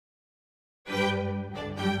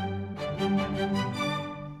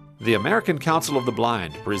The American Council of the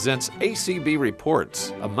Blind presents ACB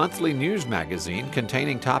Reports, a monthly news magazine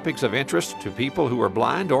containing topics of interest to people who are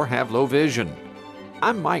blind or have low vision.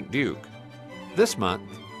 I'm Mike Duke. This month,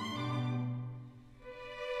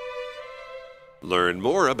 learn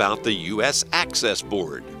more about the U.S. Access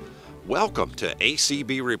Board. Welcome to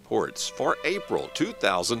ACB Reports for April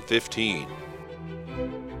 2015.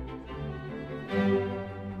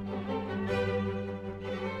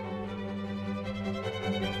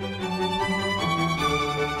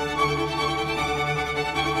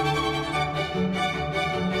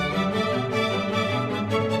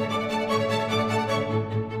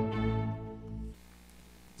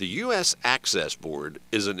 The U.S. Access Board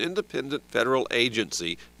is an independent federal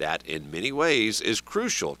agency that in many ways is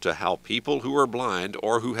crucial to how people who are blind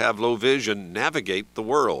or who have low vision navigate the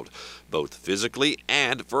world, both physically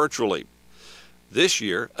and virtually. This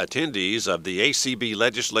year, attendees of the ACB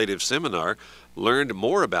Legislative Seminar learned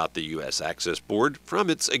more about the U.S. Access Board from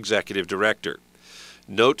its executive director.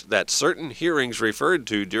 Note that certain hearings referred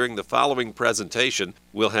to during the following presentation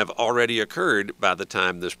will have already occurred by the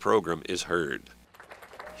time this program is heard.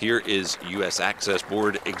 Here is U.S. Access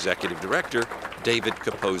Board Executive Director David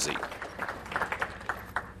Capozzi.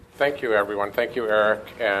 Thank you, everyone. Thank you,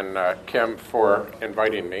 Eric and Kim, for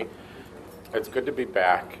inviting me. It's good to be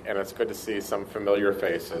back, and it's good to see some familiar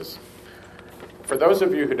faces. For those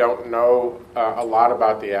of you who don't know a lot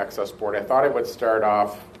about the Access Board, I thought I would start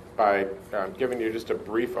off by giving you just a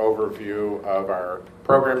brief overview of our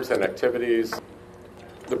programs and activities.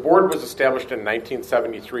 The board was established in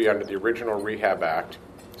 1973 under the original Rehab Act.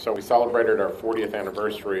 So we celebrated our 40th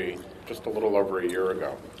anniversary just a little over a year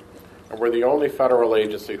ago. And we're the only federal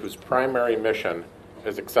agency whose primary mission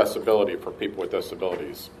is accessibility for people with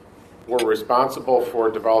disabilities. We're responsible for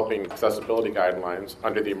developing accessibility guidelines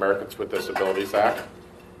under the Americans with Disabilities Act,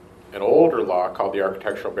 an older law called the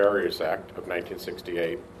Architectural Barriers Act of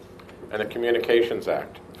 1968, and the Communications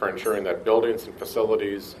Act for ensuring that buildings and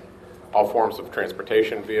facilities, all forms of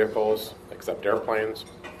transportation vehicles, except airplanes,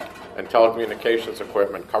 and telecommunications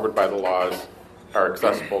equipment covered by the laws are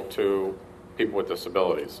accessible to people with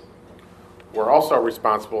disabilities. We're also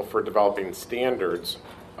responsible for developing standards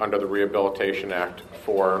under the Rehabilitation Act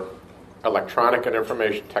for electronic and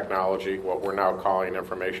information technology, what we're now calling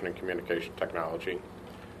information and communication technology,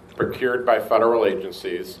 procured by federal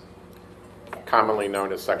agencies, commonly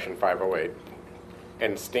known as Section 508,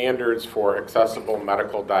 and standards for accessible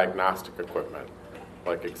medical diagnostic equipment,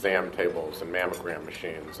 like exam tables and mammogram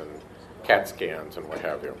machines and CAT scans and what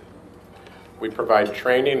have you. We provide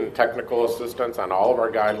training and technical assistance on all of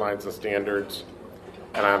our guidelines and standards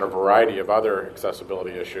and on a variety of other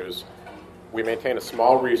accessibility issues. We maintain a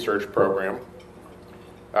small research program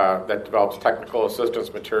that develops technical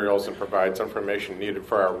assistance materials and provides information needed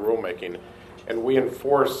for our rulemaking, and we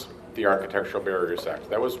enforce the Architectural Barriers Act.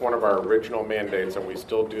 That was one of our original mandates, and we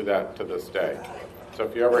still do that to this day. So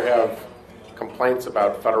if you ever have complaints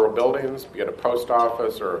about federal buildings, be it a post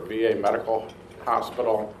office or a VA medical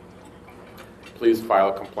hospital, please file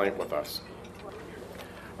a complaint with us.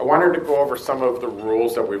 I wanted to go over some of the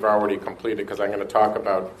rules that we've already completed because I'm going to talk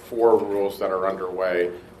about 4 rules that are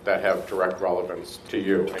underway that have direct relevance to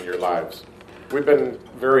you and your lives. We've been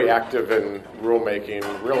very active in rulemaking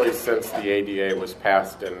really since the ADA was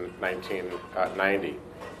passed in 1990.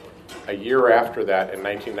 A year after that, in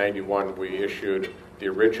 1991, we issued the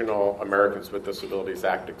original Americans with Disabilities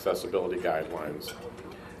Act accessibility guidelines.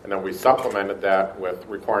 And then we supplemented that with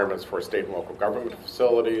requirements for state and local government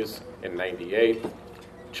facilities in 98,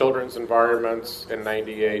 children's environments in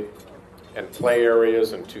 98, and play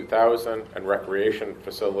areas in 2000, and recreation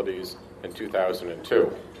facilities in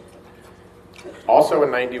 2002. Also in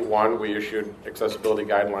 91, we issued accessibility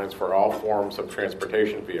guidelines for all forms of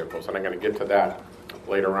transportation vehicles, and I'm going to get to that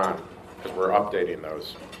later on because we're updating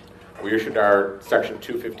those. We issued our Section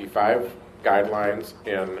 255 guidelines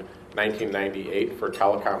in 1998 for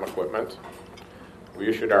telecom equipment. We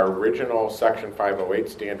issued our original Section 508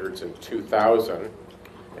 standards in 2000,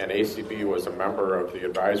 and ACB was a member of the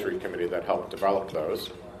advisory committee that helped develop those.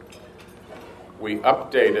 We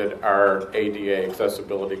updated our ADA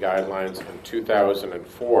accessibility guidelines in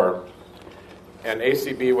 2004, and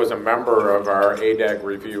ACB was a member of our ADAG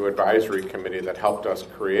review advisory committee that helped us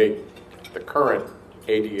create the current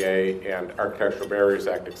ADA and Architectural Barriers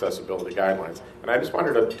Act accessibility guidelines. And I just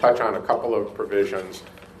wanted to touch on a couple of provisions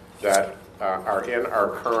that are in our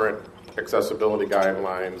current accessibility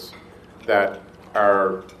guidelines that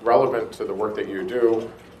are relevant to the work that you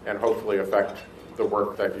do and hopefully affect the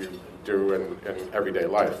work that you do in everyday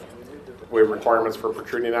life. We have requirements for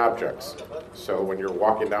protruding objects. So when you're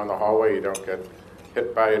walking down the hallway, you don't get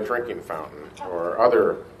hit by a drinking fountain or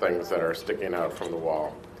other things that are sticking out from the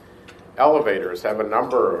wall. Elevators have a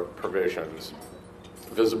number of provisions,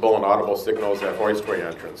 visible and audible signals at hoistway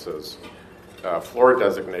entrances, floor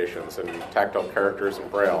designations and tactile characters in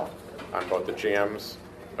Braille on both the jambs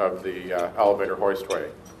of the elevator hoistway,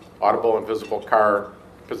 audible and visible car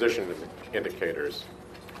position indicators,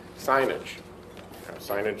 signage,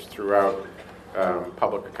 signage throughout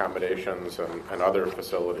public accommodations and other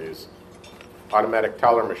facilities, automatic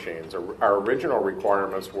teller machines. Our original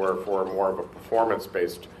requirements were for more of a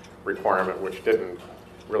performance-based requirement, which didn't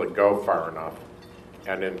really go far enough.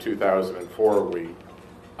 And in 2004, we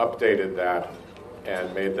updated that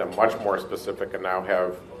and made them much more specific and now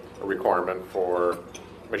have a requirement for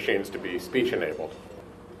machines to be speech-enabled.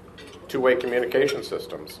 Two-way communication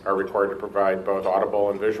systems are required to provide both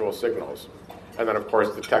audible and visual signals. And then, of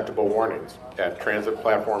course, detectable warnings at transit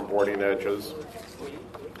platform boarding edges,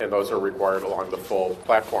 and those are required along the full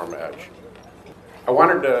platform edge. I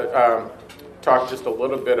wanted to talk just a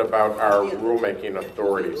little bit about our rulemaking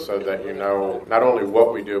authority so that you know not only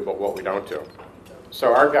what we do, but what we don't do.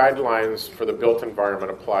 So our guidelines for the built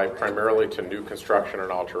environment apply primarily to new construction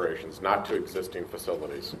and alterations, not to existing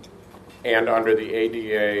facilities. And under the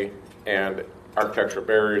ADA and Architectural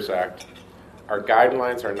Barriers Act, our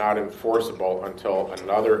guidelines are not enforceable until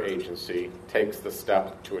another agency takes the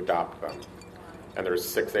step to adopt them. And there's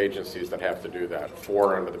 6 agencies that have to do that,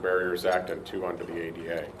 4 under the Barriers Act and 2 under the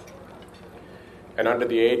ADA. And under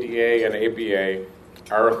the ADA and ABA,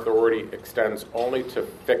 our authority extends only to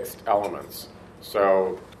fixed elements.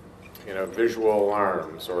 So, visual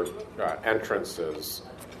alarms or entrances,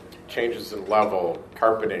 changes in level,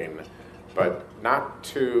 carpeting, but not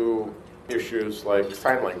to issues like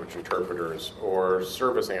sign language interpreters or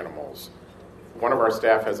service animals. One of our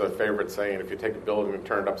staff has a favorite saying, if you take a building and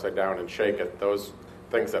turn it upside down and shake it, those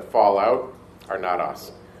things that fall out are not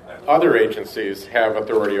us. Other agencies have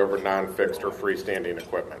authority over non-fixed or freestanding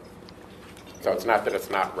equipment. So it's not that it's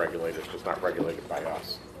not regulated, it's just not regulated by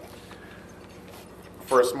us.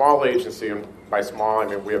 For a small agency, and by small I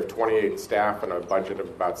mean we have 28 staff and a budget of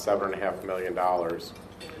about $7.5 million,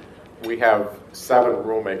 we have 7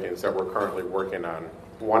 rulemakings that we're currently working on.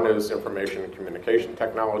 One is information and communication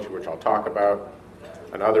technology, which I'll talk about.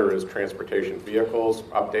 Another is transportation vehicles,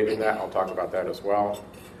 updating that. I'll talk about that as well.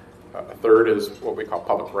 A third is what we call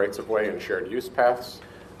public rights-of-way and shared use paths,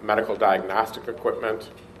 medical diagnostic equipment,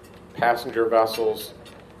 passenger vessels,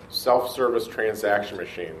 self-service transaction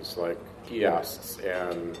machines like kiosks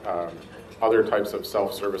and other types of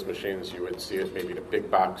self-service machines you would see at maybe a big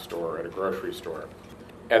box store or at a grocery store.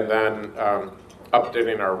 And then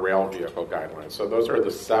updating our rail vehicle guidelines. So those are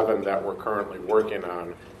the 7 that we're currently working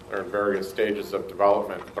on. They're in various stages of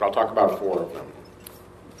development, but I'll talk about 4 of them.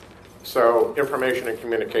 So information and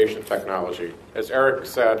communication technology. As Eric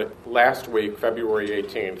said, last week, February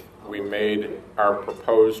 18th, we made our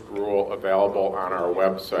proposed rule available on our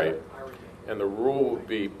website. And the rule will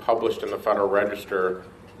be published in the Federal Register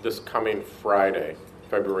this coming Friday,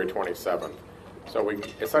 February 27th. So we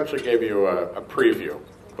essentially gave you a preview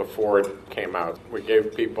before it came out. We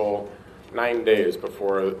gave people 9 days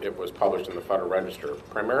before it was published in the Federal Register.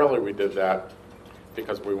 Primarily we did that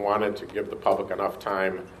because we wanted to give the public enough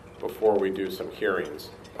time before we do some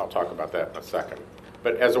hearings. I'll talk about that in a second.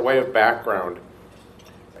 But as a way of background,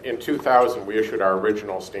 in 2000 we issued our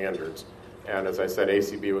original standards. And as I said,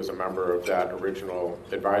 ACB was a member of that original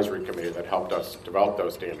advisory committee that helped us develop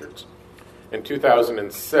those standards. In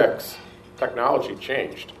 2006, technology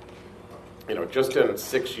changed. Just in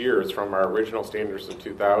 6 years from our original standards in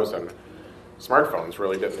 2000, smartphones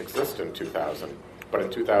really didn't exist in 2000. But in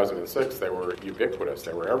 2006, they were ubiquitous.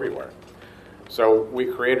 They were everywhere. So we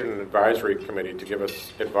created an advisory committee to give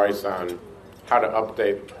us advice on how to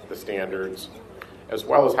update the standards, as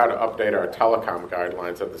well as how to update our telecom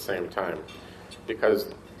guidelines at the same time.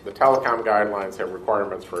 Because the telecom guidelines have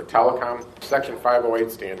requirements for telecom. Section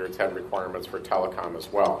 508 standards had requirements for telecom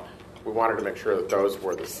as well. We wanted to make sure that those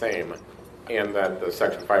were the same and that the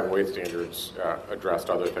Section 508 standards addressed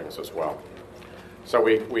other things as well. So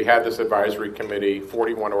we had this advisory committee.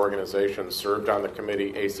 41 organizations served on the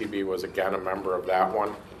committee. ACB was again a member of that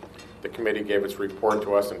one. The committee gave its report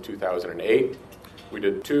to us in 2008. We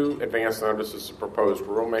did 2 advance notices of proposed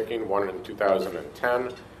rulemaking, one in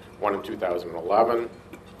 2010, one in 2011.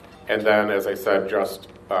 And then, as I said, just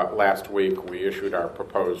last week, we issued our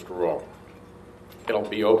proposed rule. It'll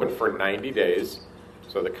be open for 90 days,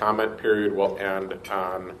 so the comment period will end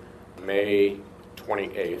on May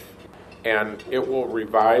 28th. And it will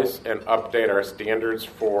revise and update our standards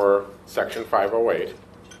for Section 508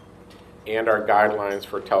 and our guidelines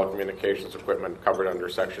for telecommunications equipment covered under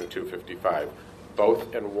Section 255.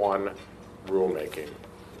 both in one rulemaking.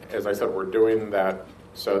 As I said, we're doing that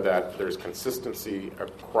so that there's consistency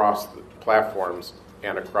across the platforms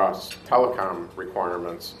and across telecom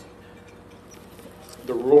requirements.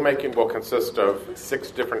 The rulemaking will consist of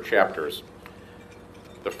 6 different chapters.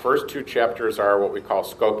 The first 2 chapters are what we call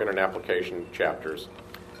scoping and application chapters,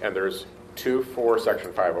 and there's 2 for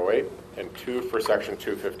Section 508 and 2 for Section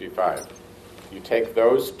 255. You take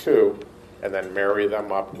those 2 and then marry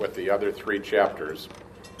them up with the other 3 chapters,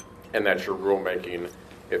 and that's your rulemaking.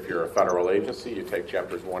 If you're a federal agency, you take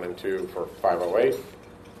chapters 1 and 2 for 508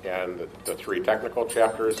 and the 3 technical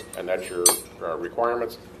chapters, and that's your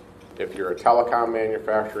requirements. If you're a telecom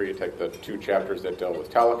manufacturer, you take the 2 chapters that deal with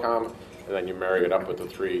telecom, and then you marry it up with the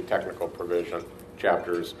 3 technical provision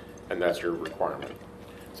chapters, and that's your requirement.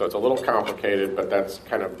 So it's a little complicated, but that's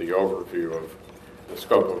kind of the overview of the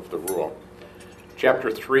scope of the rule. Chapter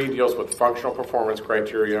 3 deals with functional performance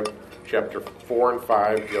criteria. Chapter 4 and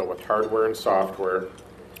 5 deal with hardware and software.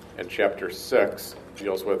 And Chapter 6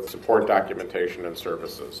 deals with support documentation and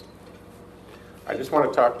services. I just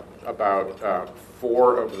want to talk about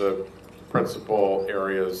 4 of the principal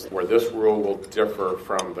areas where this rule will differ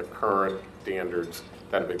from the current standards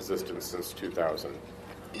that have existed since 2000.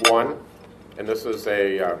 1, and this is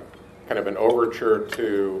a kind of an overture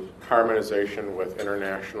to harmonization with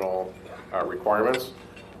international requirements.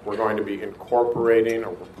 We're going to be incorporating,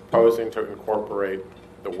 or we're proposing to incorporate,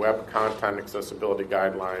 the Web Content Accessibility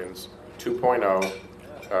Guidelines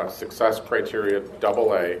 2.0 Success Criteria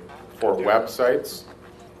AA for websites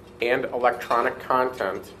and electronic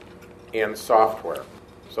content and software.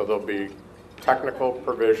 So there'll be technical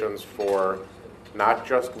provisions for not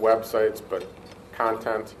just websites, but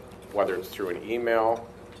content, whether it's through an email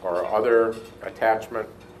or other attachment,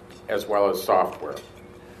 as well as software.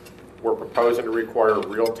 We're proposing to require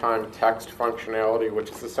real-time text functionality, which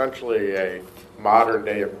is essentially a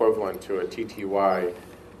modern-day equivalent to a TTY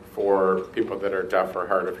for people that are deaf or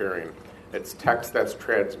hard of hearing. It's text that's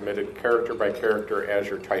transmitted character by character as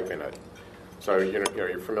you're typing it. So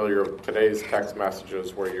you're familiar with today's text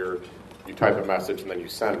messages where you type a message and then you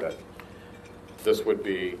send it. This would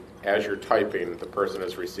be, as you're typing, the person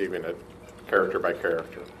is receiving it character by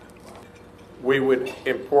character. We would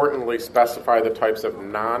importantly specify the types of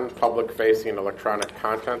non-public facing electronic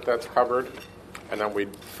content that's covered, and then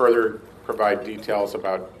we'd further provide details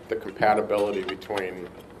about the compatibility between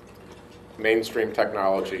mainstream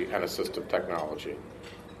technology and assistive technology.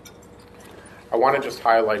 I want to just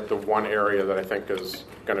highlight the one area that I think is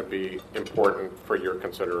going to be important for your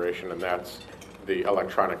consideration, and that's the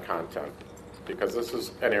electronic content, because this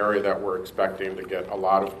is an area that we're expecting to get a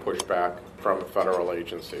lot of pushback from federal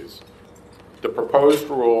agencies. The proposed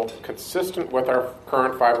rule, consistent with our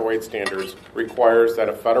current 508 standards, requires that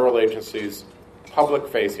a federal agency's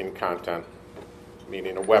public-facing content,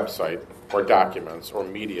 meaning a website or documents or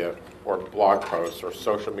media or blog posts or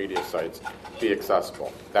social media sites, be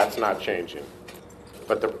accessible. That's not changing.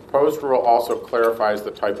 But the proposed rule also clarifies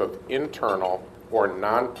the type of internal or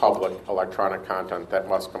non-public electronic content that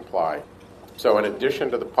must comply. So in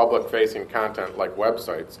addition to the public-facing content like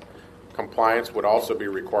websites, compliance would also be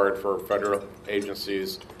required for federal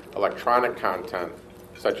agencies' electronic content,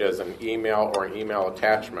 such as an email or an email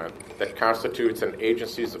attachment that constitutes an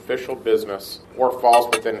agency's official business or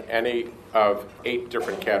falls within any of 8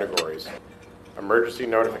 different categories: emergency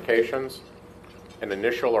notifications, an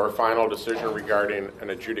initial or final decision regarding an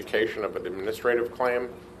adjudication of an administrative claim,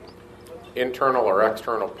 internal or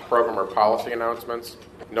external program or policy announcements,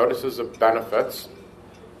 notices of benefits,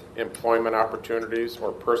 employment opportunities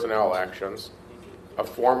or personnel actions, a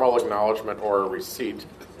formal acknowledgement or a receipt.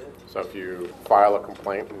 So if you file a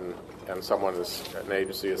complaint and an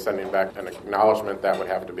agency is sending back an acknowledgement, that would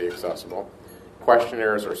have to be accessible.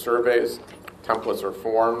 Questionnaires or surveys, templates or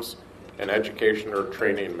forms, and education or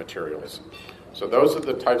training materials. So those are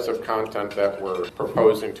the types of content that we're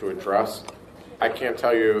proposing to address. I can't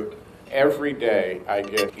tell you, every day I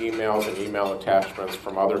get emails and email attachments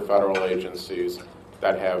from other federal agencies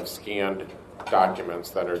that have scanned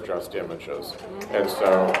documents that are just images. And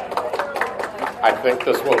so I think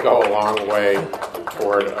this will go a long way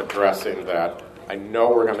toward addressing that. I know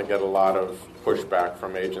we're going to get a lot of pushback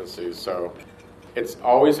from agencies, so it's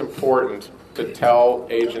always important to tell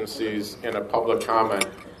agencies in a public comment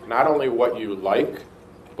not only what you like,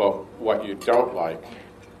 but what you don't like.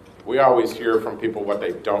 We always hear from people what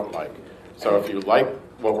they don't like. So if you like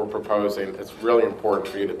what we're proposing, it's really important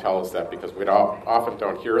for you to tell us that, because we often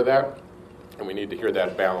don't hear that, and we need to hear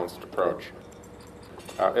that balanced approach.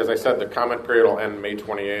 As I said, the comment period will end May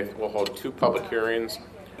 28th. We'll hold 2 public hearings.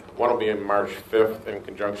 One will be on March 5th in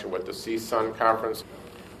conjunction with the CSUN conference.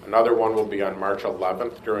 Another one will be on March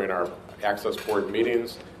 11th during our Access Board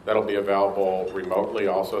meetings. That'll be available remotely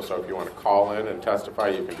also, so if you want to call in and testify,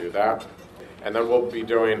 you can do that. And then we'll be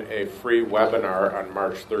doing a free webinar on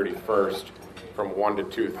March 31st from 1 to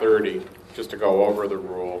 2:30 just to go over the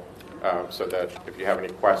rule so that if you have any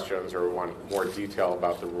questions or want more detail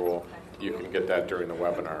about the rule, you can get that during the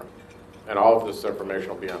webinar. And all of this information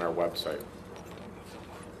will be on our website.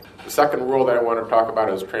 The second rule that I want to talk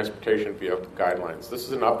about is transportation vehicle guidelines. This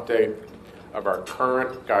is an update of our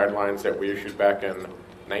current guidelines that we issued back in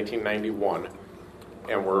 1991,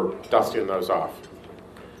 and we're dusting those off.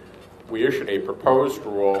 We issued a proposed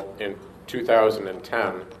rule in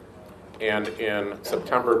 2010, and in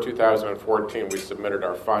September 2014, we submitted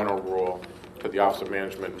our final rule to the Office of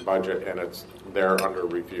Management and Budget, and it's there under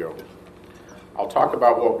review. I'll talk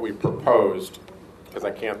about what we proposed, because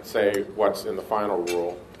I can't say what's in the final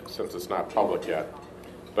rule since it's not public yet.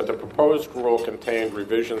 But the proposed rule contained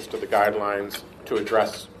revisions to the guidelines to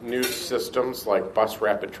address new systems like bus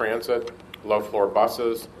rapid transit, low-floor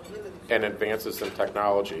buses, and advances in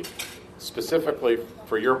technology. Specifically,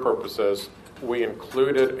 for your purposes, we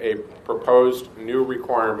included a proposed new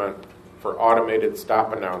requirement for automated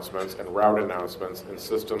stop announcements and route announcements in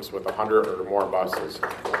systems with 100 or more buses.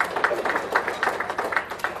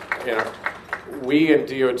 We in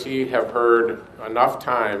DOT have heard enough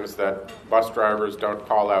times that bus drivers don't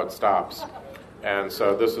call out stops. And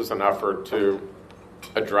so this is an effort to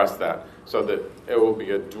address that so that it will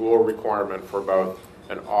be a dual requirement for both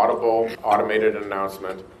an audible automated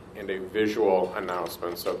announcement and a visual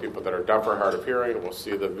announcement. So people that are deaf or hard of hearing will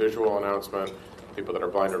see the visual announcement. People that are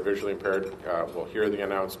blind or visually impaired will hear the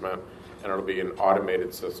announcement, and it'll be an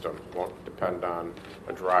automated system. It won't depend on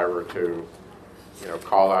a driver to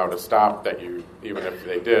call out a stop that you, even if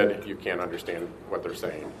they did, you can't understand what they're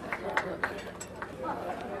saying.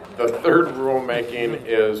 The third rulemaking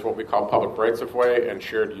is what we call public rights-of-way and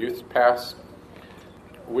shared use paths.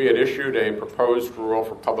 We had issued a proposed rule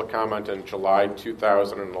for public comment in July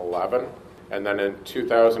 2011, and then in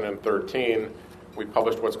 2013, we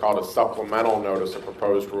published what's called a supplemental notice of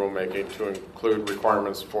proposed rulemaking to include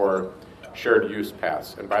requirements for shared use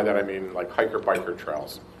paths, and by that I mean like hiker-biker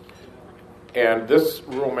trails. And this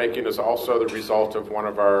rulemaking is also the result of one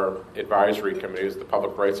of our advisory committees, the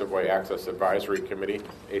Public Rights-of-Way Access Advisory Committee.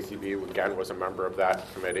 ACB, again, was a member of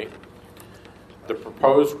that committee. The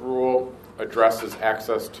proposed rule addresses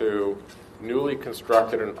access to newly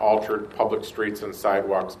constructed and altered public streets and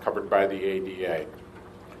sidewalks covered by the ADA.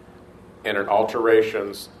 And in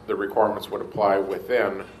alterations, the requirements would apply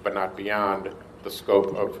within, but not beyond, the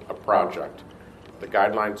scope of a project. The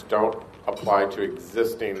guidelines don't apply to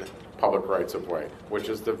existing public rights-of-way, which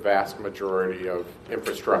is the vast majority of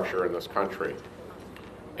infrastructure in this country,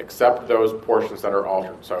 except those portions that are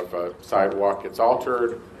altered. So if a sidewalk gets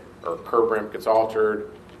altered or a curb ramp gets altered,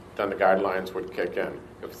 then the guidelines would kick in.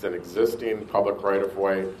 If it's an existing public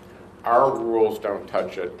right-of-way, our rules don't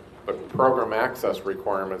touch it, but program access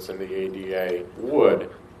requirements in the ADA would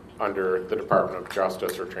under the Department of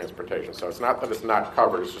Justice or Transportation. So it's not that it's not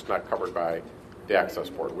covered, it's just not covered by the Access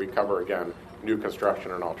Board. We cover, again, new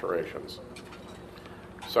construction and alterations.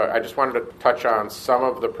 So I just wanted to touch on some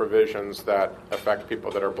of the provisions that affect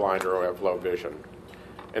people that are blind or have low vision.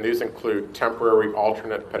 And these include temporary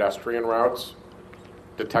alternate pedestrian routes,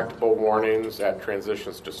 detectable warnings at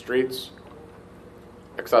transitions to streets,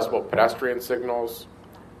 accessible pedestrian signals,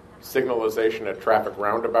 signalization at traffic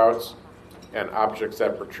roundabouts, and objects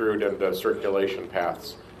that protrude into circulation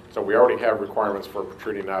paths. So we already have requirements for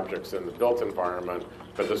protruding objects in the built environment,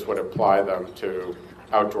 but this would apply them to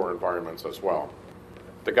outdoor environments as well.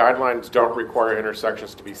 The guidelines don't require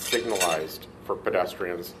intersections to be signalized for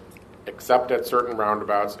pedestrians, except at certain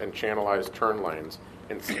roundabouts and channelized turn lanes.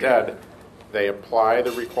 Instead, they apply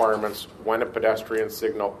the requirements when a pedestrian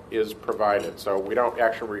signal is provided. So we don't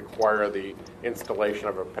actually require the installation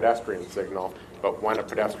of a pedestrian signal, but when a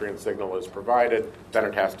pedestrian signal is provided, then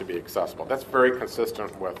it has to be accessible. That's very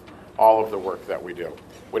consistent with all of the work that we do.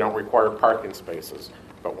 We don't require parking spaces,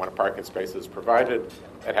 but when a parking space is provided,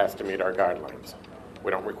 it has to meet our guidelines.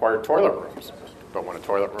 We don't require toilet rooms, but when a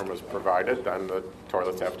toilet room is provided, then the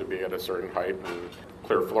toilets have to be at a certain height and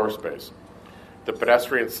clear floor space. The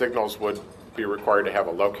pedestrian signals would be required to have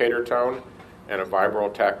a locator tone and a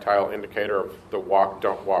vibral tactile indicator of the walk,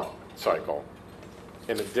 don't walk cycle.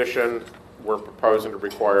 In addition, we're proposing to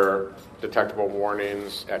require detectable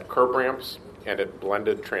warnings at curb ramps and at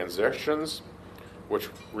blended transitions, which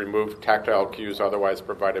remove tactile cues otherwise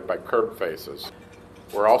provided by curb faces.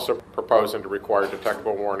 We're also proposing to require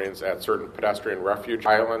detectable warnings at certain pedestrian refuge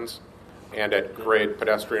islands and at grade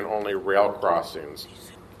pedestrian-only rail crossings.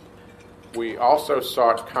 We also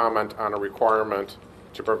sought comment on a requirement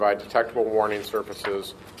to provide detectable warning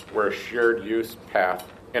surfaces where a shared use path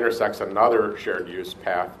intersects another shared use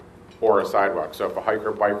path or a sidewalk. So if a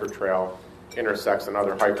hiker-biker trail intersects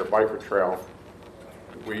another hiker-biker trail,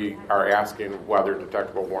 we are asking whether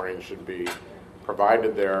detectable warning should be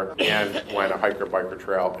provided there, and when a hiker-biker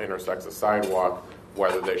trail intersects a sidewalk,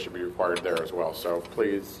 whether they should be required there as well. So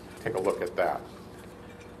please take a look at that.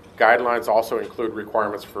 Guidelines also include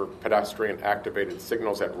requirements for pedestrian-activated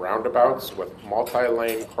signals at roundabouts with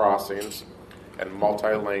multi-lane crossings and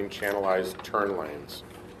multi-lane channelized turn lanes.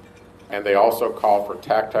 And they also call for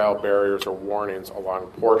tactile barriers or warnings along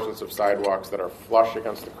portions of sidewalks that are flush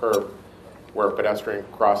against the curb where pedestrian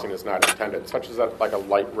crossing is not intended, such as at like a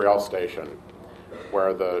light rail station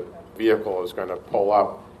where the vehicle is going to pull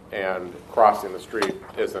up and crossing the street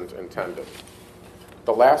isn't intended.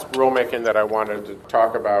 The last rulemaking that I wanted to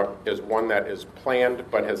talk about is one that is planned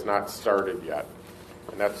but has not started yet,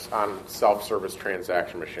 and that's on self-service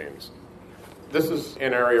transaction machines. This is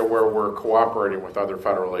an area where we're cooperating with other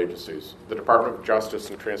federal agencies. The Department of Justice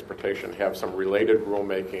and Transportation have some related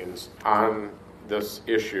rulemakings on this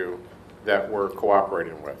issue that we're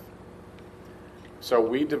cooperating with. So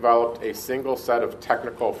we developed a single set of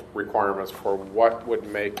technical requirements for what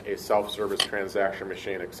would make a self-service transaction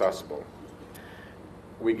machine accessible.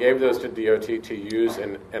 We gave those to DOT to use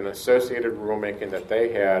in an associated rulemaking that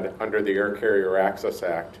they had under the Air Carrier Access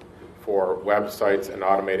Act for websites and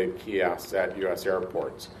automated kiosks at U.S.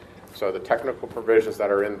 airports. So the technical provisions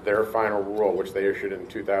that are in their final rule, which they issued in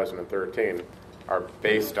 2013, are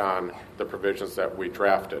based on the provisions that we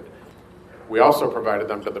drafted. We also provided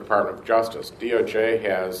them to the Department of Justice. DOJ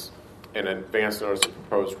has an advance notice of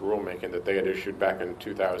proposed rulemaking that they had issued back in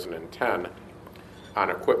 2010 on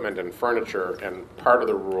equipment and furniture, and part of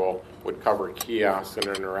the rule would cover kiosks and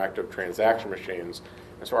interactive transaction machines.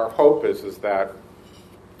 And so our hope is that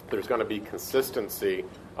there's going to be consistency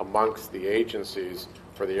amongst the agencies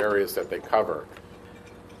for the areas that they cover.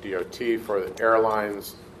 DOT for the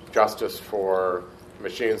airlines, Justice for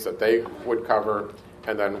machines that they would cover,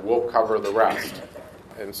 and then we'll cover the rest.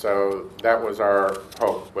 And so that was our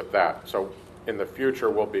hope with that. So in the future,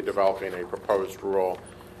 we'll be developing a proposed rule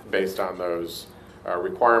based on those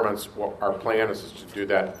requirements. What our plan is to do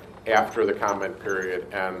that after the comment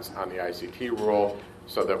period ends on the ICT rule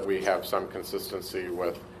so that we have some consistency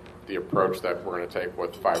with the approach that we're going to take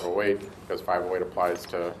with 508, because 508 applies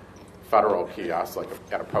to federal kiosks, like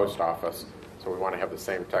at a post office. So we want to have the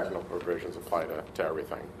same technical provisions apply to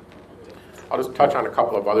everything. I'll just touch on a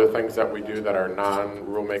couple of other things that we do that are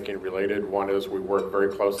non-rulemaking related. One is we work very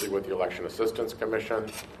closely with the Election Assistance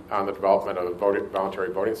Commission on the development of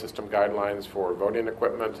voluntary voting system guidelines for voting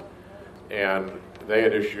equipment. And they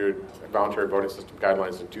had issued voluntary voting system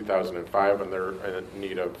guidelines in 2005, and they're in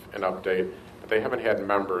need of an update. They haven't had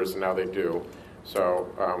members, and now they do. So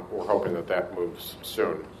we're hoping that that moves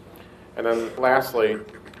soon. And then lastly,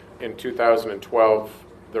 in 2012,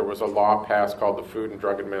 there was a law passed called the Food and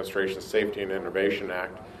Drug Administration Safety and Innovation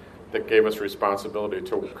Act that gave us responsibility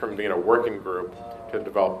to convene a working group to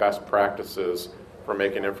develop best practices for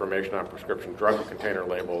making information on prescription drug container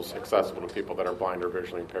labels accessible to people that are blind or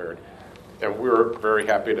visually impaired. And we were very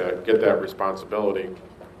happy to get that responsibility.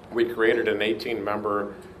 We created an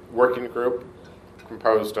 18-member working group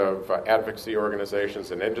composed of advocacy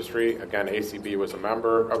organizations and industry. Again, ACB was a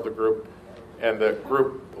member of the group. And the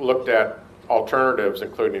group looked at alternatives,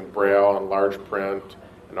 including Braille and large print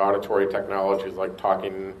and auditory technologies like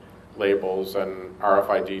talking labels and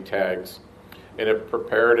RFID tags. And it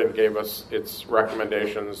prepared and gave us its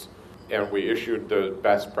recommendations, and we issued the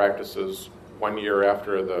best practices 1 year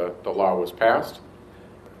after the law was passed.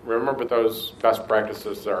 Remember, those best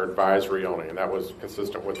practices are advisory only, and that was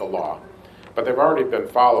consistent with the law. But they've already been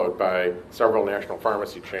followed by several national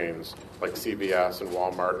pharmacy chains like CVS and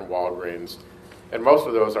Walmart and Walgreens. And most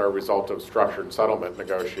of those are a result of structured settlement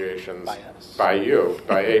negotiations by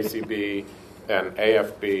ACB and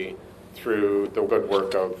AFB through the good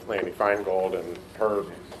work of Lanny Feingold and her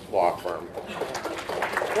law firm.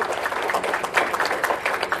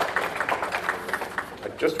 I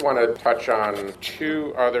just want to touch on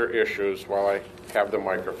two other issues while I have the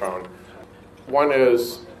microphone. One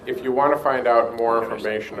is, if you want to find out more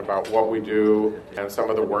information about what we do and some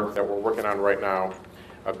of the work that we're working on right now,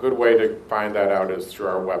 a good way to find that out is through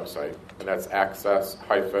our website, and that's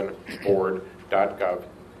access-board.gov.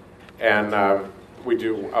 And we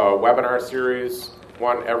do a webinar series,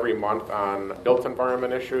 one every month on built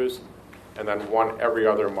environment issues, and then one every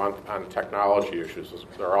other month on technology issues.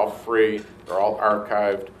 They're all free, they're all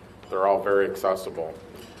archived, they're all very accessible.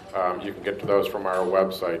 You can get to those from our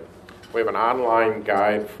website. We have an online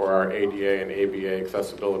guide for our ADA and ABA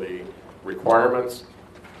accessibility requirements.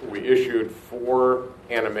 We issued 4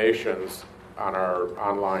 animations on our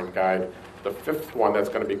online guide. The 5th one that's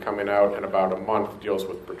going to be coming out in about a month deals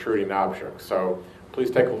with protruding objects. So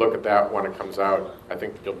please take a look at that when it comes out. I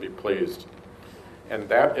think you'll be pleased. And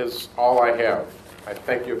that is all I have. I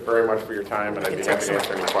thank you very much for your time, and I'd be happy to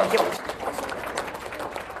answer any questions.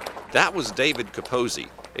 That was David Capozzi,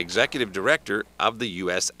 Executive Director of the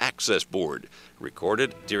U.S. Access Board,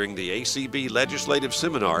 recorded during the ACB Legislative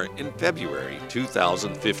Seminar in February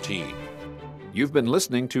 2015. You've been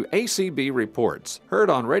listening to ACB Reports, heard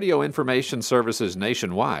on Radio Information Services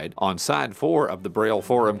nationwide, on Side 4 of the Braille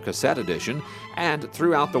Forum Cassette Edition, and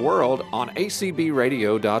throughout the world on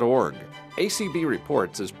acbradio.org. ACB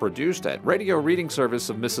Reports is produced at Radio Reading Service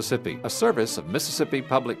of Mississippi, a service of Mississippi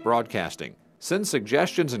Public Broadcasting. Send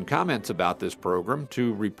suggestions and comments about this program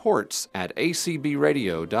to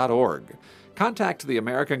reports@acbradio.org. Contact the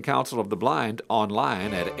American Council of the Blind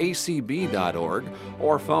online at acb.org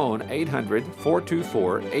or phone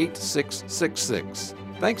 800-424-8666.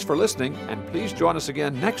 Thanks for listening, and please join us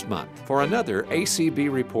again next month for another ACB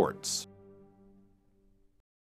Reports.